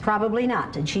not. Probably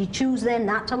not. Did she choose then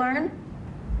not to learn?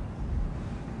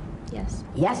 Yes.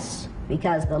 Yes,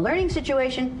 because the learning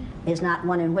situation is not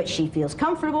one in which she feels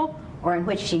comfortable or in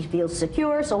which she feels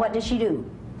secure, so what does she do?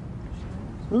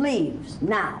 Leaves.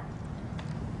 Now,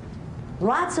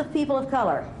 lots of people of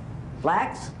color,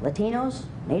 blacks, Latinos,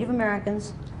 Native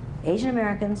Americans, Asian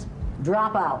Americans,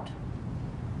 drop out.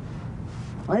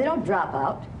 Well, they don't drop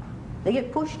out. They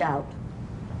get pushed out.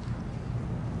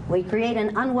 We create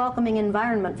an unwelcoming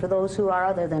environment for those who are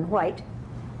other than white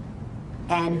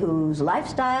and whose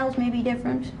lifestyles may be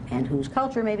different and whose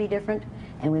culture may be different,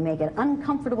 and we make it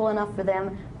uncomfortable enough for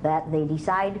them that they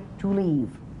decide to leave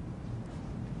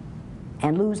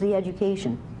and lose the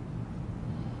education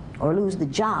or lose the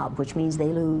job, which means they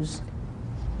lose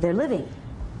their living.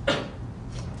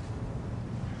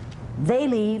 They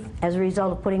leave as a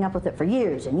result of putting up with it for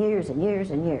years and years and years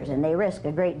and years, and they risk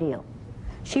a great deal.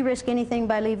 She risk anything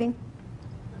by leaving?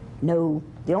 No.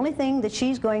 The only thing that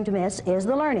she's going to miss is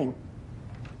the learning.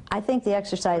 I think the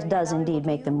exercise does indeed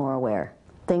make them more aware.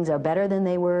 Things are better than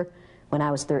they were when I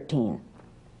was 13.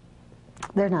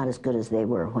 They're not as good as they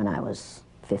were when I was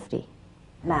 50.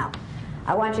 Now,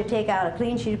 I want you to take out a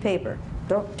clean sheet of paper.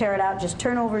 Don't tear it out, just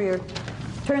turn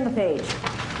the page.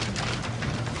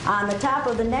 On the top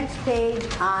of the next page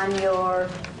on your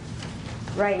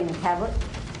writing tablet,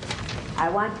 I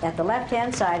want, at the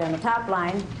left-hand side on the top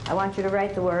line, I want you to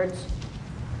write the words,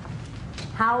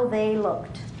 how they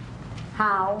looked.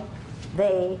 How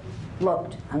they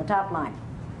looked, on the top line.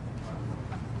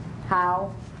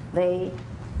 How they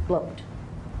looked.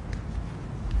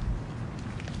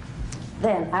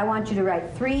 Then I want you to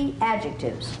write 3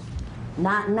 adjectives,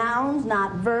 not nouns,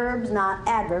 not verbs, not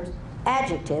adverbs,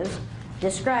 adjectives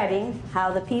describing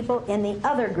how the people in the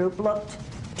other group looked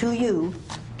to you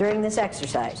during this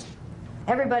exercise.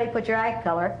 Everybody put your eye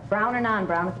color, brown or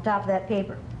non-brown, at the top of that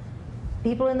paper.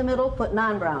 People in the middle put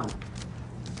non-brown.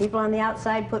 People on the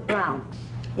outside put brown.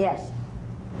 Yes?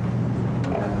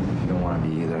 You don't want to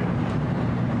be either.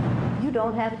 You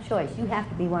don't have a choice. You have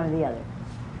to be one or the other.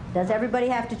 Does everybody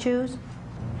have to choose?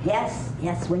 Yes,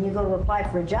 yes, when you go to apply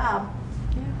for a job,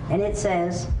 and it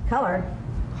says color,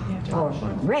 or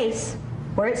race,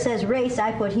 where it says race,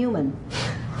 I put human.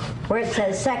 Where it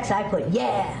says sex, I put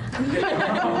yeah.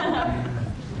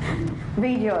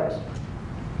 Read yours.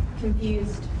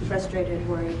 Confused, frustrated,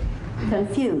 worried.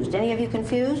 Confused. Any of you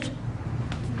confused?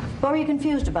 What were you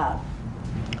confused about?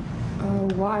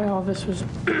 Why all this was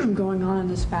going on in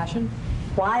this fashion?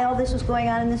 Why all this was going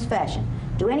on in this fashion?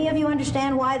 Do any of you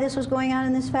understand why this was going on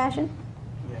in this fashion?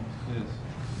 Yes.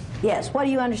 Yes. What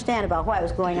do you understand about why it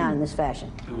was going on in this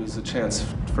fashion? It was a chance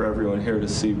for everyone here to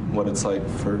see what it's like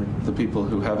for the people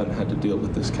who haven't had to deal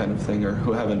with this kind of thing, or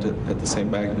who haven't at the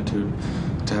same magnitude,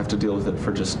 to have to deal with it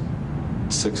for just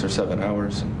 6 or 7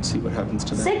 hours and see what happens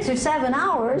to them. 6 or 7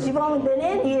 hours? You've only been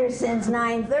in here since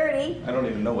 9:30. I don't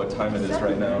even know what time it is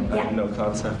right now. I have no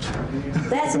concept.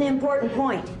 That's an important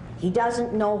point. He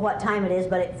doesn't know what time it is,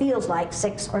 but it feels like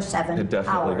 6 or 7 hours. It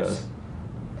definitely does.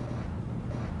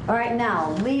 All right,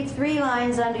 now, leave 3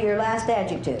 lines under your last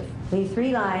adjective. Leave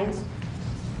 3 lines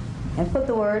and put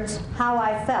the words, how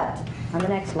I felt, on the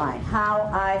next line. How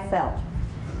I felt.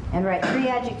 And write 3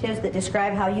 adjectives that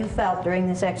describe how you felt during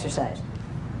this exercise.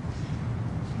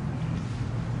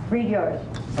 Read yours.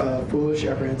 Foolish,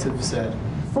 apprehensive, sad.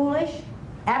 Foolish,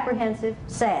 apprehensive,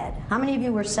 sad. How many of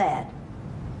you were sad?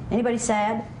 Anybody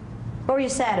sad? What were you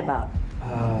sad about?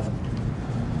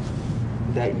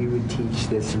 That you would teach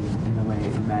this in the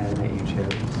manner that you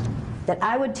chose. That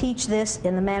I would teach this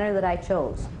in the manner that I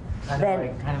chose. Kind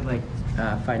of like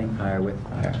fighting fire with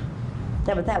fire.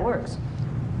 Yeah, but that works.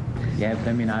 Yeah, but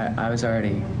I mean, I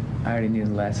already knew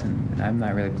the lesson. I'm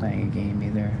not really playing a game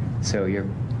either. So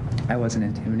I wasn't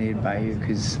intimidated by you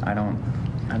because I don't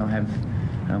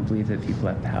believe that people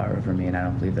have power over me, and I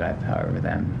don't believe that I have power over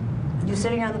them. You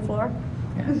sitting on the floor?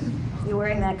 Yes. You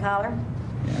wearing that collar?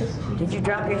 Yes. Did you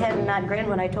drop your head and not grin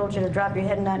when I told you to drop your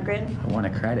head and not grin? I want a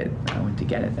credit. I want to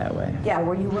get it that way. Yeah,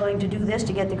 were you willing to do this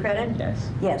to get the credit? Yes.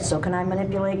 Yes, so can I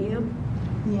manipulate you?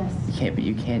 Yes. You can't, but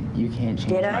you can't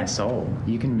change my soul.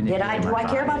 You can manipulate my Do I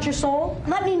care body. about your soul?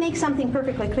 Let me make something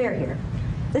perfectly clear here.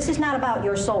 This is not about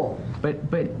your soul.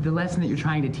 But the lesson that you're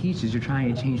trying to teach is you're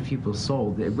trying to change people's soul.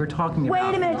 We're talking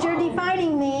about... Wait a minute, you're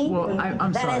defining me. Well,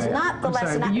 I'm sorry. That is not the I'm lesson.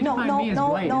 sorry, but you define me as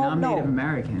white, and I'm no. Native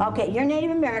American. Okay, you're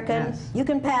Native American. Yes. You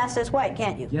can pass as white,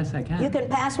 can't you? Yes, I can. You can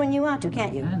pass when you want to,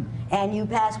 can't you? And you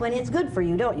pass when it's good for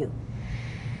you, don't you?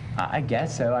 I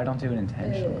guess so. I don't do it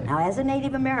intentionally. Now, as a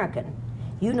Native American,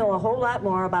 you know a whole lot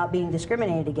more about being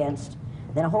discriminated against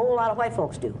than a whole lot of white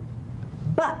folks do.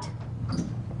 But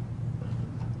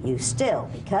you still,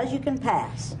 because you can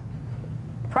pass,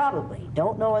 probably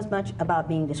don't know as much about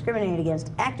being discriminated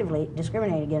against, actively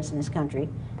discriminated against in this country,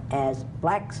 as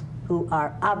blacks who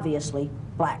are obviously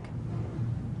black.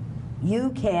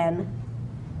 You can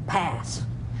pass.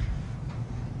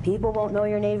 People won't know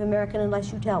you're Native American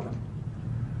unless you tell them.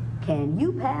 Can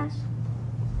you pass?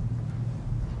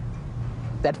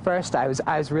 At first, I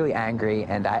was really angry,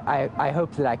 and I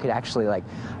hoped that I could actually,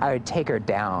 I would take her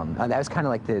down. That was kind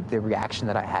of like the reaction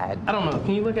that I had. I don't know.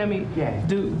 Can you look at me? Yeah.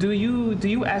 Do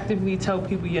you actively tell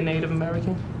people you're Native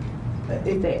American?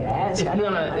 If they ask.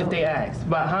 If they ask.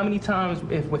 But how many times,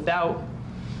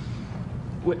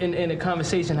 in a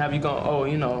conversation, have you gone, oh,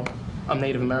 you know, I'm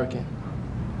Native American?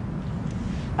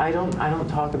 I don't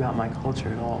talk about my culture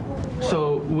at all.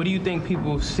 So what do you think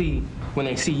people see when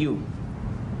they see you?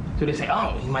 Do they say,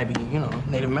 oh, he might be, you know,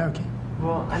 Native American?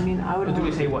 Well, I mean, I would. Or do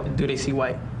they say what? Do they see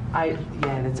white?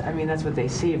 That's what they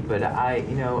see. But I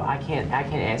can't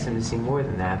ask them to see more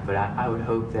than that. But I would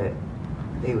hope that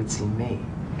they would see me.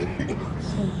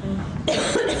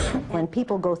 When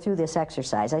people go through this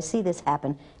exercise, I see this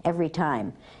happen every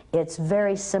time. It's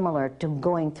very similar to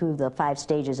going through the 5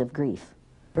 stages of grief.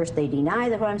 First, they deny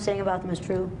that what I'm saying about them is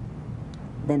true.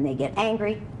 Then they get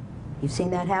angry. You've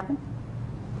seen that happen?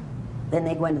 Then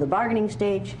they go into the bargaining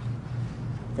stage.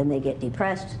 Then they get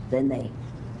depressed. Then they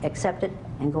accept it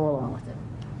and go along with it.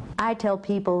 I tell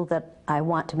people that I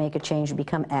want to make a change to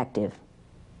become active,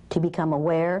 to become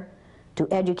aware, to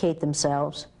educate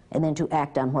themselves, and then to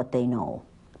act on what they know.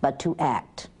 But to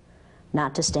act,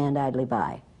 not to stand idly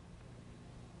by.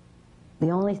 The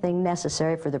only thing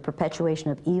necessary for the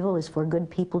perpetuation of evil is for good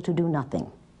people to do nothing.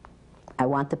 I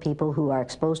want the people who are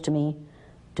exposed to me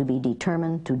to be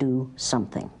determined to do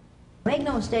something. Make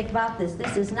no mistake about this,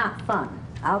 this is not fun.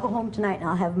 I'll go home tonight and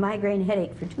I'll have migraine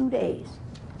headache for 2 days.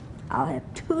 I'll have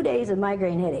 2 days of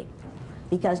migraine headache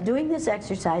because doing this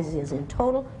exercise is in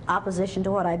total opposition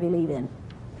to what I believe in.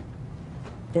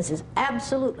 This is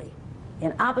absolutely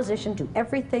in opposition to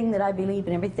everything that I believe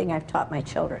and everything I've taught my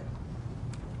children.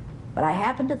 But I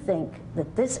happen to think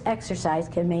that this exercise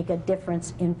can make a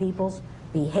difference in people's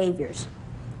behaviors,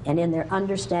 and in their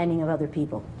understanding of other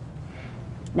people.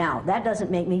 Now, that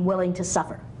doesn't make me willing to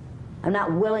suffer. I'm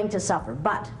not willing to suffer,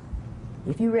 but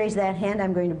if you raise that hand,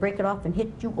 I'm going to break it off and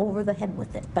hit you over the head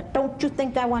with it. But don't you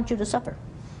think I want you to suffer?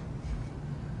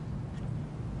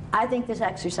 I think this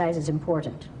exercise is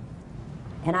important.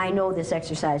 And I know this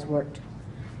exercise worked.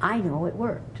 I know it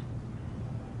worked.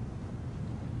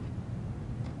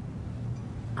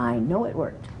 I know it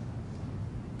worked.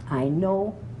 I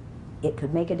know it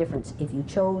could make a difference if you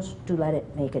chose to let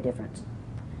it make a difference.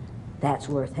 That's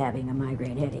worth having a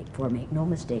migraine headache for, make no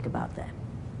mistake about that.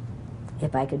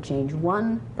 If I could change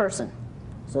one person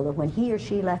so that when he or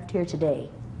she left here today,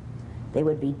 they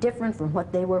would be different from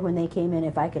what they were when they came in.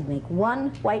 If I could make one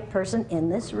white person in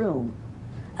this room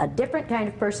a different kind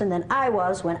of person than I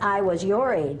was when I was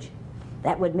your age,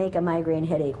 that would make a migraine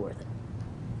headache worth it.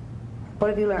 What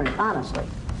have you learned, honestly?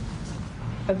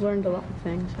 I've learned a lot of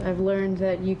things. I've learned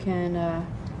that you can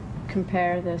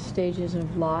compare the stages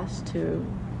of loss to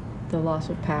the loss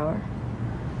of power.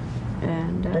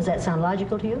 And does that sound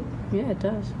logical to you? Yeah, it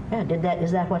does. Yeah,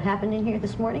 is that what happened in here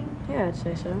this morning? Yeah, I'd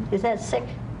say so. Is that sick?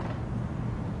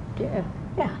 Yeah.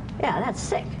 Yeah, that's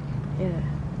sick. Yeah,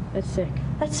 that's sick.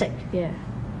 That's sick. Yeah.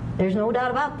 There's no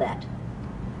doubt about that.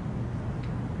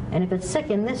 And if it's sick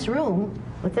in this room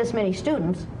with this many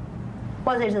students,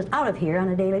 well, they're just out of here on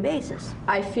a daily basis.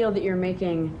 I feel that you're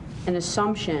making an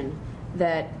assumption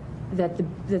that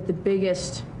the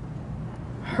biggest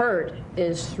hurt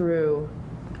is through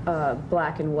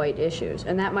black and white issues,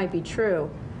 and that might be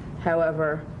true.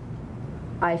 However,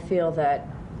 I feel that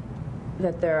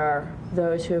there are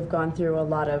those who have gone through a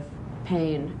lot of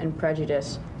pain and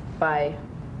prejudice by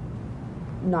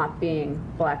not being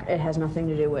black. It has nothing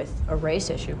to do with a race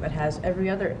issue, but has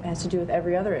to do with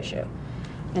every other issue.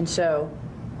 And so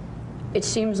it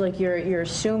seems like you're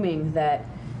assuming that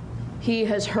he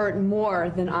has hurt more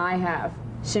than I have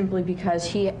simply because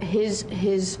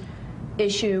his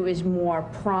issue is more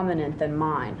prominent than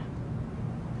mine.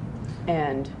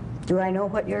 And do I know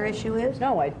what your issue is?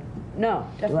 No, no.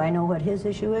 Do I know what his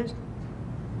issue is?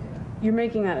 You're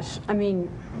making that I mean,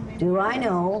 do I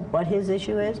know what his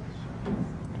issue is?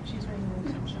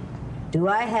 Do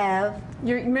I have?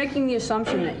 You're making the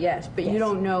assumption that yes, but you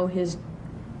don't know his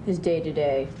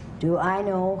day-to-day. Do I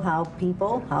know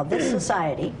how this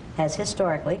society has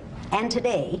historically and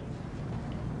today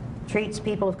treats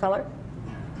people of color?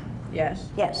 Yes.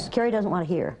 Yes. Carrie doesn't want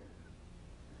to hear.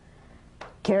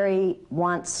 Carrie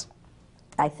wants,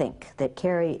 I think, that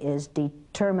Carrie is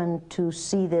determined to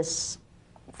see this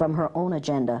from her own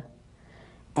agenda,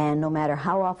 and no matter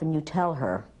how often you tell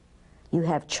her, you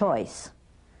have choice.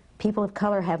 People of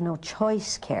color have no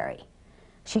choice, Carrie.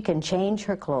 She can change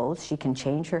her clothes, she can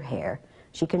change her hair,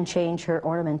 she can change her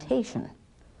ornamentation.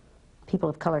 People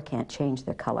of color can't change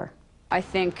their color. I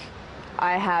think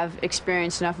I have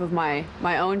experienced enough of my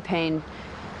own pain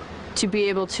to be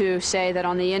able to say that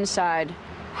on the inside,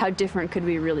 how different could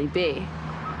we really be?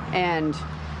 And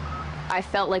I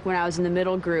felt like when I was in the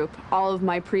middle group, all of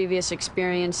my previous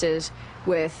experiences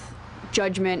with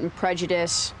judgment and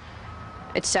prejudice,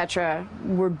 etc.,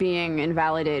 were being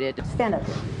invalidated. Stand up.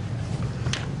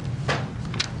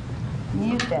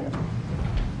 You stand up.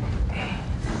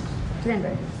 Stand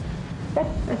right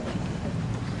here.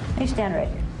 You stand right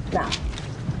here. Now,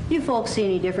 you folks see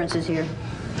any differences here?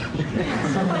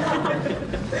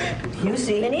 You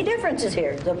see any differences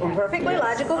here? It's a perfectly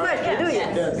logical question, do you?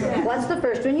 Yes. What's the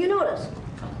first one you notice?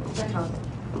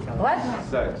 What?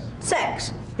 Sex.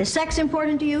 Sex. Is sex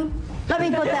important to you? Let me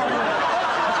put that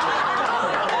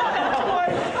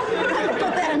Let me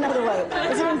put that another way.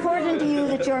 Is it important to you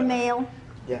that you're male?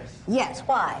 Yes. Yes.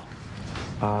 Why?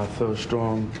 I feel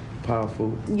strong,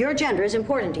 powerful. Your gender is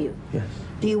important to you. Yes.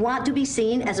 Do you want to be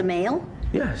seen as a male?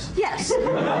 Yes. Yes.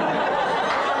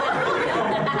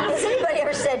 Has anybody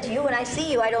ever said to you, when I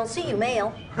see you, I don't see you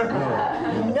male?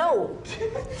 No. No.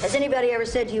 Has anybody ever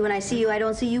said to you, when I see you, I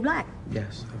don't see you black?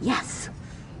 Yes. Yes.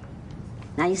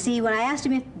 Now, you see, when I asked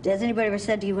him, has anybody ever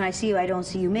said to you, when I see you, I don't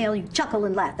see you male, you chuckle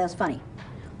and laugh. That's funny.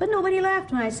 But nobody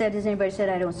laughed when I said, has anybody said,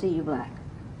 I don't see you black?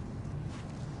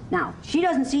 Now, she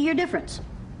doesn't see your difference.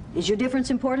 Is your difference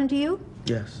important to you?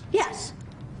 Yes. Yes.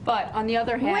 But on the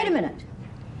other hand... Wait a minute.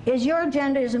 Is your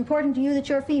gender as important to you that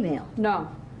you're female? No.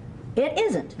 It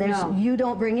isn't. No. You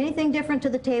don't bring anything different to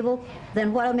the table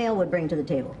than what a male would bring to the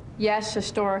table. Yes,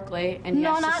 historically, and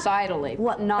No, yes, not- societally,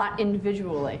 not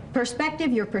individually.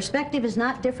 Perspective, your perspective is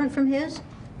not different from his?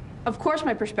 Of course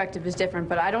my perspective is different,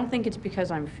 but I don't think it's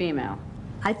because I'm female.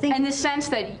 I think... In the sense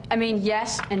that, I mean,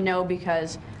 yes and no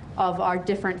because of our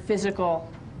different physical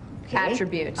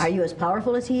attributes. Are you as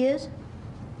powerful as he is?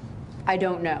 I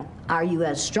don't know. Are you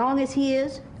as strong as he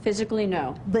is? Physically,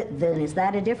 no. But then is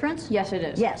that a difference? Yes, it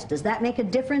is. Yes. Does that make a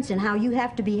difference in how you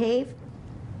have to behave?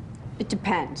 It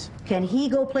depends. Can he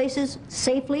go places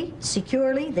safely,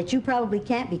 securely, that you probably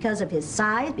can't because of his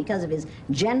size, because of his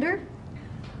gender?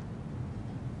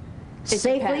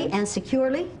 Safely depends. and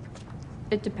securely?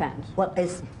 It depends. Well,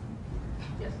 it's...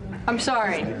 I'm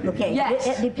sorry. Okay, Yes.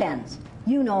 it depends.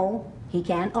 You know he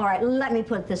can. All right, let me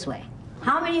put it this way.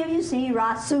 How many of you see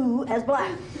Rasu as black?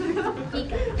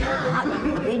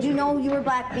 Did you know you were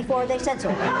black before they said so?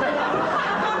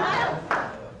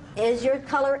 Is your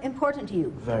color important to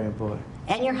you? Very important.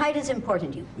 And your height is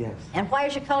important to you? Yes. And why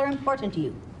is your color important to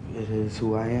you? It is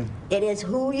who I am. It is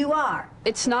who you are.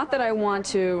 It's not that I want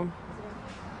to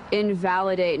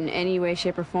invalidate in any way,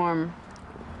 shape, or form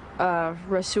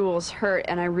Rasul's hurt,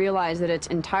 and I realize that it's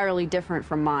entirely different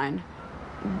from mine.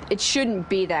 It shouldn't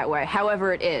be that way.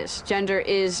 However, it is. Gender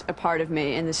is a part of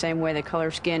me in the same way that color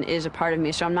of skin is a part of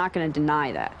me, so I'm not going to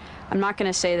deny that. I'm not going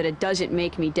to say that it doesn't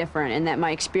make me different and that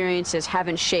my experiences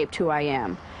haven't shaped who I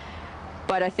am.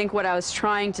 But I think what I was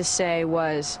trying to say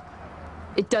was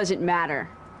it doesn't matter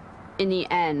in the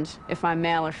end if I'm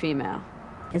male or female.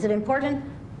 Is it important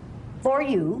for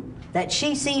you that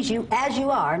she sees you as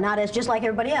you are, not as just like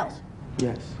everybody else?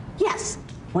 Yes. Yes.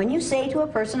 When you say to a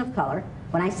person of color,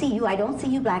 when I see you, I don't see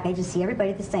you black, I just see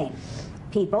everybody the same.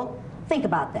 People, think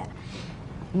about that.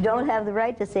 You don't have the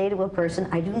right to say to a person,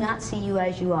 I do not see you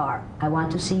as you are. I want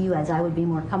to see you as I would be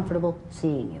more comfortable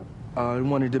seeing you. I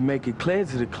wanted to make it clear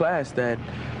to the class that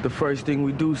the first thing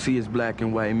we do see is black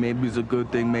and white. Maybe it's a good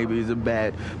thing, maybe it's a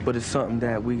bad, but it's something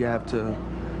that we have to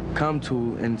come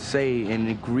to and say and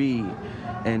agree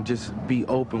and just be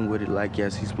open with it, like,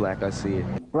 yes, he's black, I see it.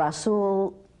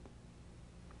 Rasul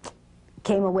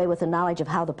came away with the knowledge of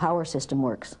how the power system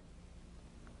works.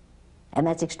 And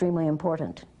that's extremely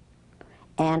important.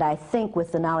 And I think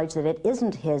with the knowledge that it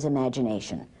isn't his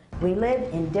imagination. We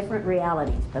live in different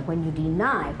realities, but when you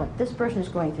deny what this person is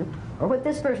going through, or what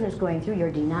this person is going through,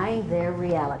 you're denying their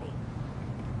reality.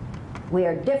 We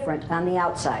are different on the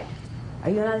outside. Are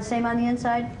you and I the same on the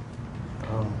inside?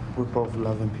 We're both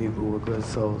loving people with good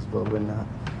souls, but we're not.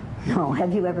 No.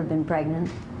 Have you ever been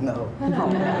pregnant? No. No.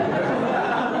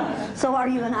 So are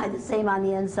you and I the same on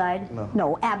the inside? No.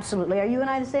 No, absolutely. Are you and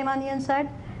I the same on the inside?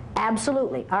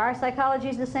 Absolutely. Are our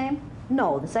psychologies the same?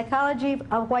 No. The psychology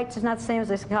of whites is not the same as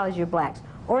the psychology of blacks,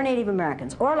 or Native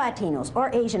Americans, or Latinos, or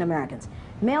Asian Americans.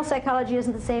 Male psychology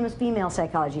isn't the same as female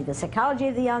psychology. The psychology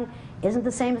of the young isn't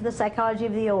the same as the psychology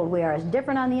of the old. We are as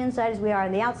different on the inside as we are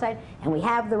on the outside, and we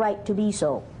have the right to be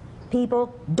so.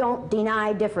 People, don't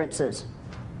deny differences.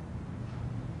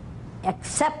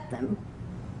 Accept them,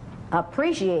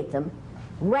 appreciate them,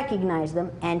 recognize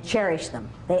them, and cherish them.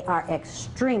 They are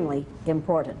extremely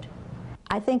important.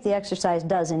 I think the exercise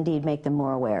does indeed make them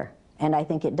more aware, and I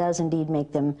think it does indeed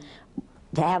make them,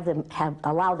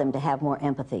 allow them to have more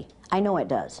empathy. I know it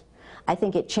does. I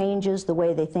think it changes the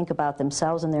way they think about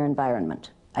themselves and their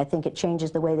environment. I think it changes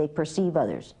the way they perceive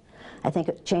others. I think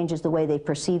it changes the way they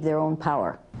perceive their own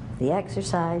power. The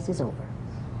exercise is over.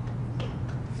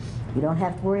 You don't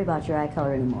have to worry about your eye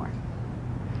color anymore.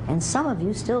 And some of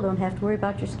you still don't have to worry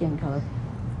about your skin color.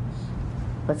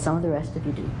 But some of the rest of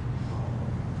you do.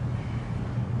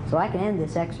 So I can end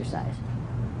this exercise.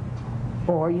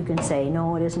 Or you can say,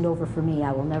 no, it isn't over for me.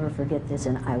 I will never forget this,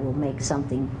 and I will make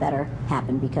something better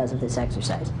happen because of this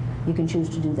exercise. You can choose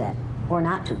to do that, or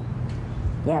not to.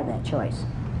 You have that choice.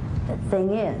 The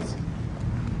thing is,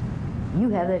 you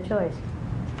have that choice.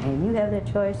 And you have that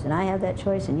choice, and I have that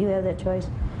choice, and you have that choice.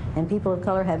 And people of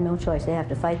color have no choice. They have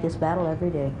to fight this battle every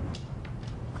day.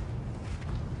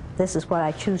 This is what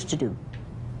I choose to do.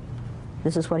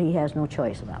 This is what he has no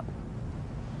choice about.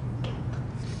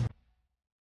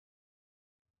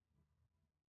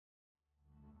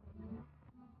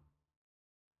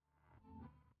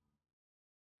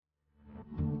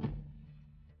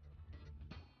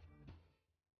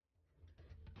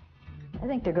 I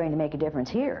think they're going to make a difference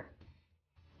here.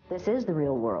 This is the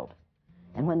real world.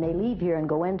 And when they leave here and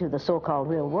go into the so-called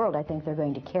real world, I think they're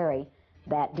going to carry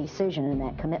that decision and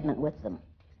that commitment with them.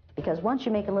 Because once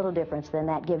you make a little difference, then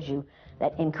that gives you,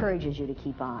 that encourages you to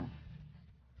keep on.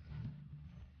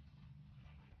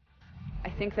 I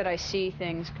think that I see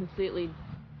things completely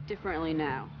differently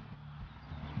now.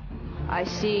 I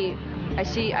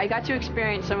got to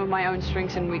experience some of my own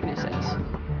strengths and weaknesses.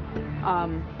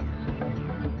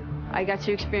 I got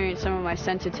to experience some of my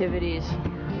sensitivities,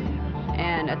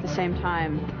 and at the same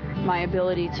time, my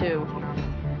ability to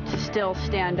still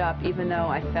stand up even though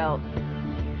I felt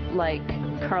like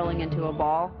curling into a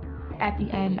ball. At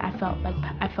the end, I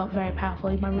felt very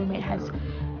powerful. My roommate has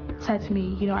said to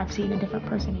me, you know, I've seen a different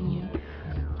person in you,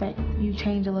 that you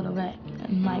change a little bit,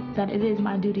 and like that it is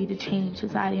my duty to change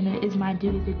society, and it is my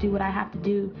duty to do what I have to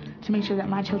do to make sure that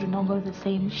my children don't go through the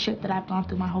same shit that I've gone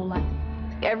through my whole life.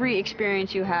 Every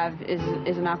experience you have is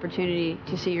an opportunity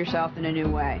to see yourself in a new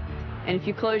way. And if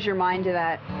you close your mind to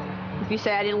that, if you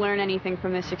say, I didn't learn anything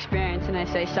from this experience, and I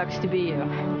say, sucks to be you.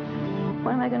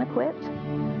 When am I going to quit?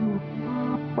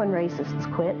 When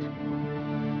racists quit.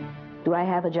 Do I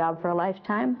have a job for a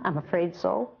lifetime? I'm afraid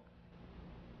so.